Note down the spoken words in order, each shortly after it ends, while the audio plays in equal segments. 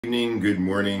Evening, good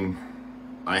morning.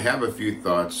 I have a few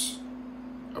thoughts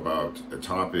about a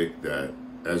topic that,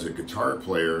 as a guitar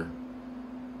player,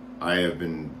 I have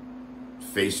been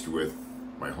faced with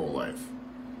my whole life.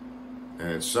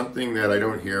 And it's something that I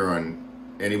don't hear on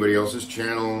anybody else's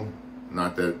channel.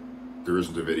 Not that there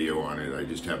isn't a video on it, I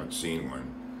just haven't seen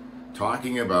one.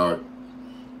 Talking about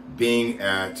being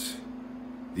at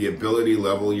the ability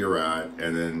level you're at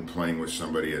and then playing with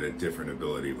somebody at a different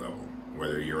ability level.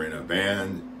 Whether you're in a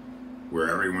band where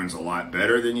everyone's a lot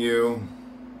better than you,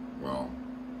 well,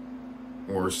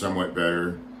 or somewhat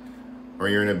better, or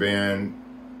you're in a band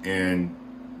and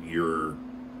you're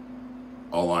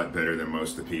a lot better than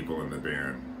most of the people in the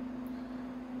band.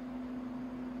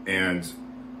 And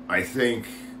I think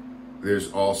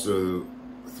there's also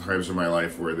times in my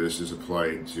life where this is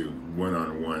applied to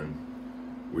one-on-one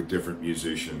with different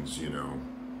musicians. You know,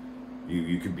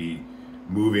 you could be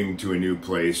moving to a new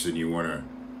place and you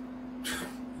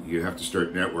have to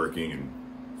start networking and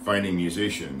finding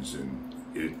musicians, and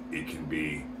it can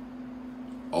be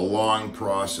a long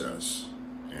process.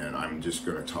 And I'm just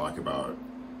going to talk about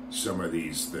some of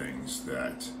these things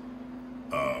that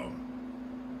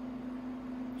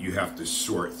you have to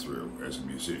sort through as a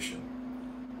musician.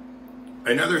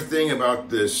 Another thing about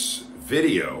this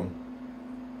video,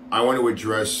 I want to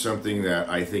address something that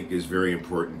I think is very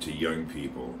important to young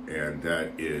people, and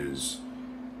that is,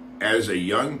 as a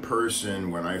young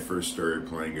person, when I first started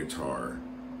playing guitar,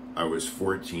 I was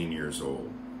 14 years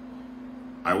old.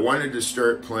 I wanted to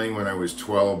start playing when I was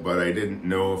 12, but I didn't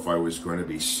know if I was going to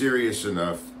be serious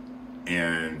enough,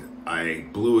 and I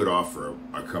blew it off for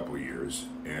a couple years,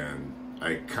 and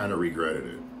I kind of regretted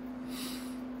it.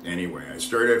 Anyway, I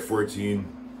started at 14,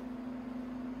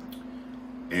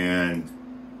 and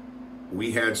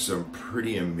we had some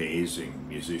pretty amazing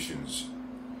musicians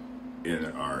in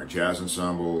our jazz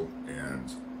ensemble,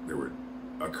 and there were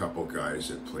a couple guys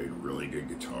that played really good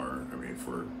guitar. I mean,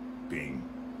 for being,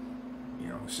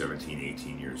 17,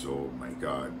 18 years old, my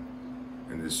God.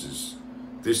 And this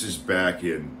is back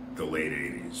in the late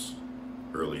 80s,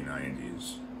 early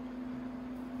 90s.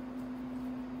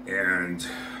 And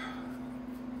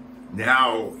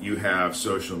now you have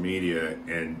social media,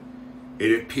 and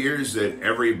it appears that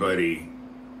everybody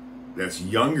that's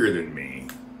younger than me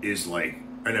is like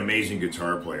an amazing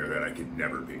guitar player that I could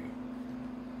never be.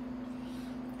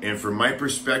 And from my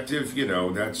perspective,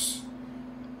 it's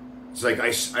like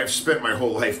I've spent my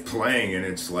whole life playing, and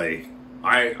it's like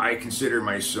I consider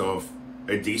myself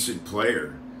a decent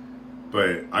player,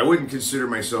 but I wouldn't consider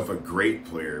myself a great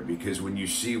player, because when you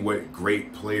see what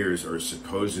great players are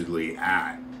supposedly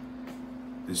at,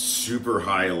 this super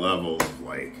high level of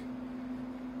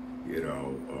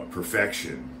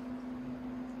perfection,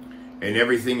 and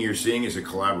everything you're seeing is a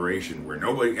collaboration where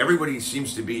everybody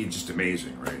seems to be just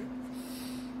amazing, right?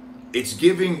 It's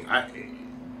going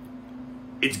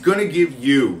to give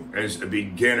you, as a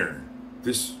beginner,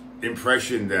 this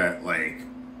impression that,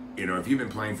 if you've been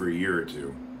playing for a year or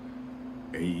two,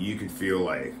 and you could feel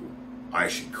like, I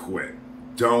should quit.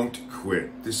 Don't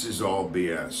quit. This is all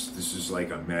BS. This is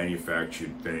like a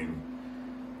manufactured thing.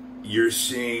 You're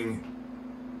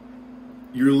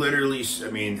literally,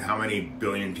 how many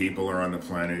billion people are on the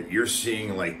planet? You're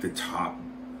seeing like the top,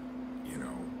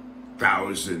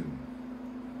 1,000,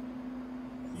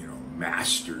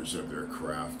 masters of their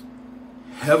craft,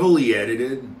 heavily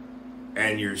edited,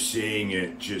 and you're seeing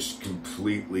it just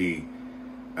completely,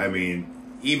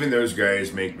 even those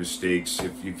guys make mistakes.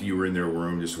 If you were in their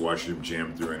room just watching them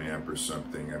jam through an amp or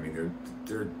something,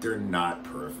 they're not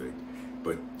perfect.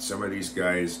 But some of these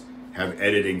guys have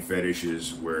editing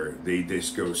fetishes where they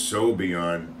just go so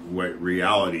beyond what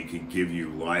reality could give you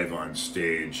live on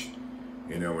stage,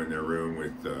 in their room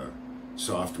with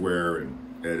software and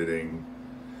editing.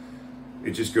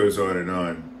 It just goes on and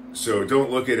on. So don't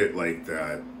look at it like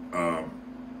that.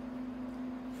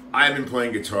 I've been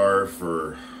playing guitar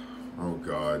for,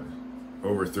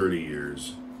 over 30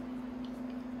 years.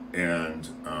 And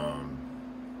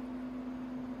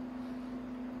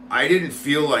I didn't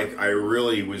feel like I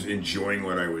really was enjoying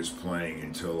what I was playing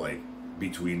until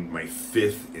between my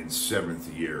 5th and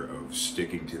 7th year of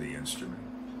sticking to the instrument.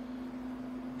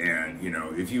 And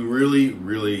if you really,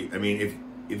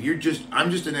 if you're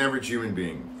I'm just an average human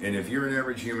being, and if you're an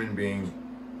average human being,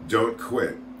 don't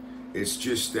quit. It's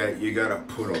just that you gotta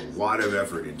put a lot of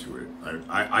effort into it.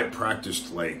 I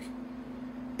practiced I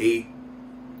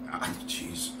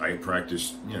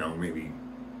practiced, maybe,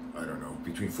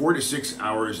 between 4 to 6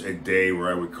 hours a day, where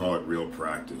I would call it real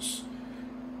practice,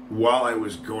 while I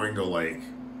was going to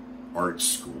art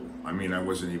school. I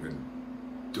wasn't even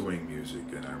doing music,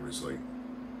 and I was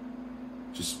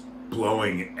just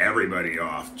blowing everybody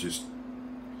off. Just,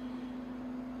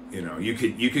 you know, you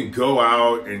can go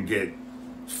out and get,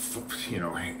 you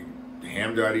know,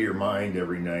 hammed out of your mind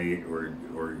every night, or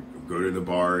go to the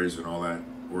bars and all that,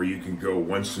 or you can go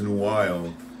once in a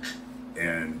while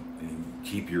and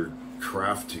keep your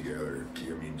craft together.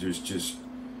 I mean, just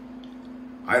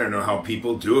I don't know how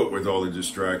people do it with all the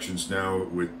distractions now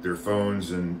with their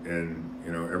phones and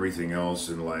you know, everything else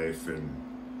in life, and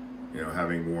you know,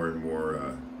 having more and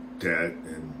more debt,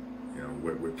 and you know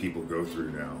what people go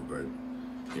through now. But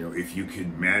you know, if you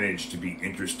can manage to be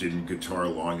interested in guitar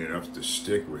long enough to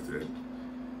stick with it,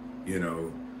 you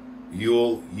know,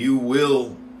 you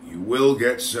will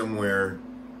get somewhere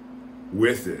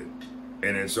with it,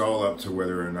 and it's all up to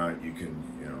whether or not you can,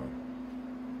 you know,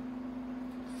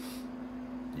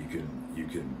 you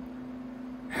can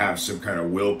have some kind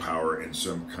of willpower and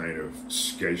some kind of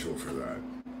schedule for that.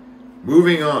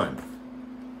 Moving on.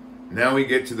 Now we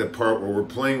get to the part where we're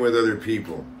playing with other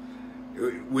people.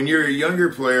 When you're a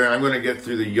younger player, I'm going to get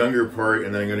through the younger part,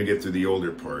 and then I'm going to get through the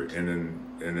older part, and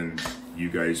then you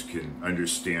guys can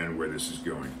understand where this is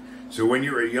going. So when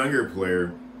you're a younger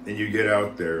player and you get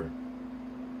out there,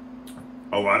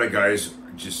 a lot of guys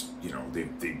just, you know,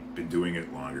 they've been doing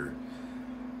it longer.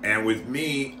 And with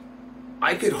me,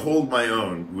 I could hold my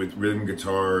own with rhythm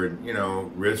guitar and, you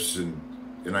know, riffs, and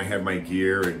I had my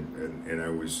gear, and I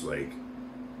was like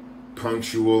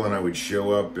punctual, and I would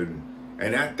show up, and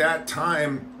at that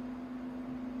time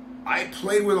I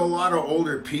played with a lot of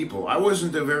older people. I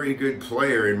wasn't a very good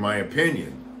player, in my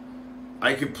opinion.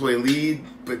 I could play lead,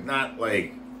 but not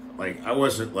like I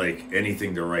wasn't like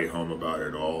anything to write home about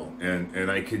at all. And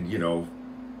I could, you know,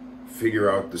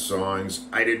 figure out the songs.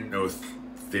 I didn't know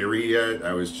theory yet.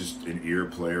 I was just an ear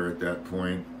player at that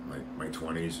point, like my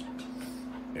 20s.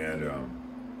 And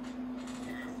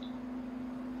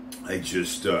I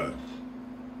just have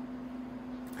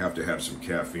to have some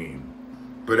caffeine.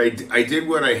 But I did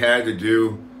what I had to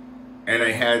do, and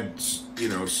I had, you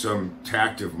know, some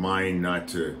tact of mind not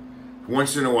to.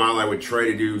 Once in a while, I would try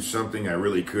to do something I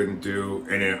really couldn't do,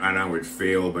 and I would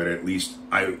fail, but at least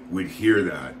I would hear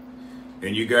that.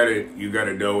 And you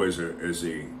gotta know, as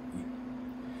a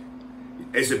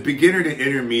beginner to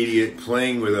intermediate,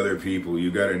 playing with other people,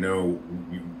 you gotta know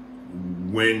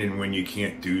when you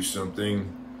can't do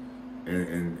something,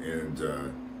 and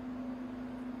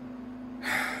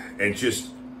just,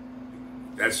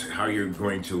 that's how you're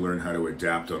going to learn how to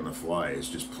adapt on the fly, is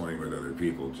just playing with other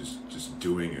people, just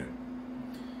doing it.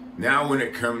 Now when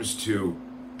it comes to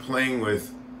playing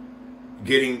with,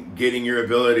 getting your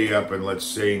ability up, and let's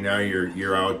say now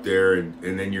you're out there,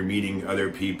 and then you're meeting other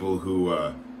people who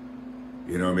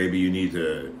you know, maybe you need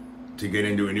to get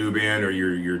into a new band, or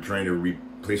you're trying to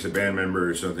replace a band member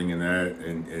or something,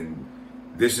 and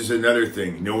this is another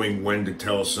thing, knowing when to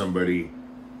tell somebody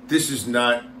this is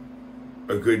not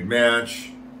a good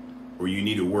match, or you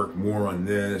need to work more on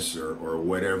this, or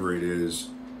whatever it is.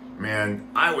 Man,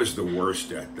 I was the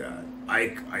worst at that.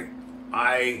 I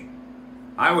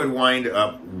would wind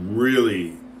up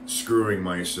really screwing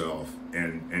myself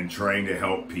and trying to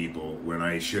help people when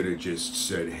I should have just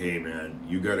said, hey man,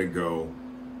 you gotta go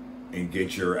and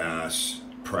get your ass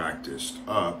practiced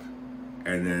up,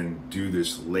 and then do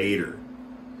this later.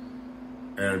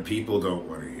 And people don't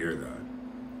want to hear that.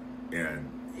 And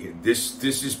this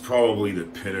is probably the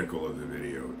pinnacle of the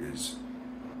video. Is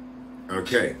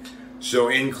okay. So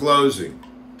in closing,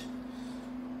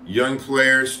 young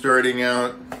players starting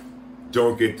out,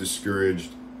 don't get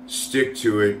discouraged. Stick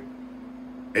to it.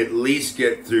 At least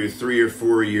get through 3 or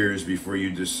 4 years before you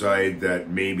decide that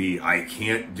maybe I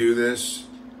can't do this.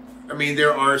 I mean,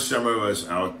 there are some of us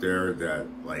out there that,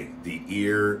 like, the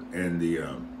ear and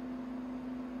the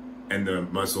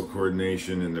muscle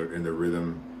coordination and the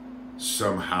rhythm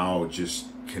somehow just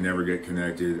can never get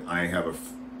connected. I have a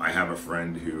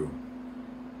friend who,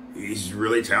 he's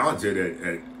really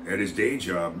talented at his day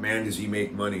job. Man, does he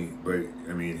make money. But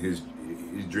I mean, his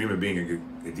dream of being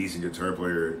a decent guitar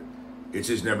player, it's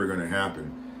just never going to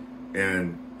happen.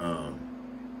 And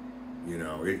you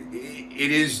know,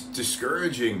 it is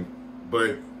discouraging.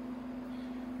 But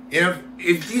if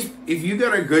you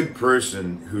got a good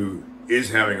person who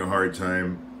is having a hard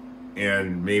time,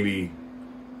 and maybe,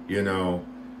 you know,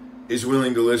 is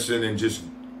willing to listen and just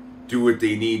do what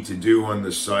they need to do on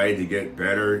the side to get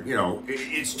better, you know,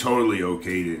 it's totally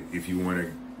okay to, if you want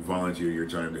to volunteer your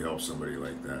time to help somebody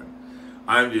like that.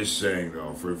 I'm just saying,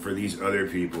 though, for these other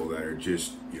people that are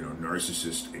just, you know,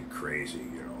 narcissist and crazy,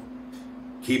 you know,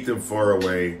 keep them far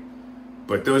away.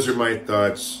 But those are my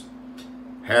thoughts.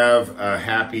 Have a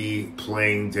happy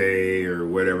playing day, or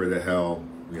whatever the hell,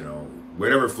 you know,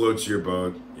 whatever floats your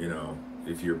boat, you know.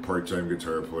 If you're a part-time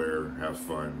guitar player, have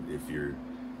fun. If you're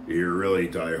really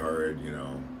diehard, you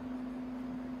know,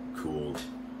 cool.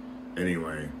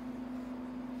 Anyway,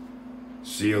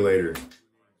 see you later.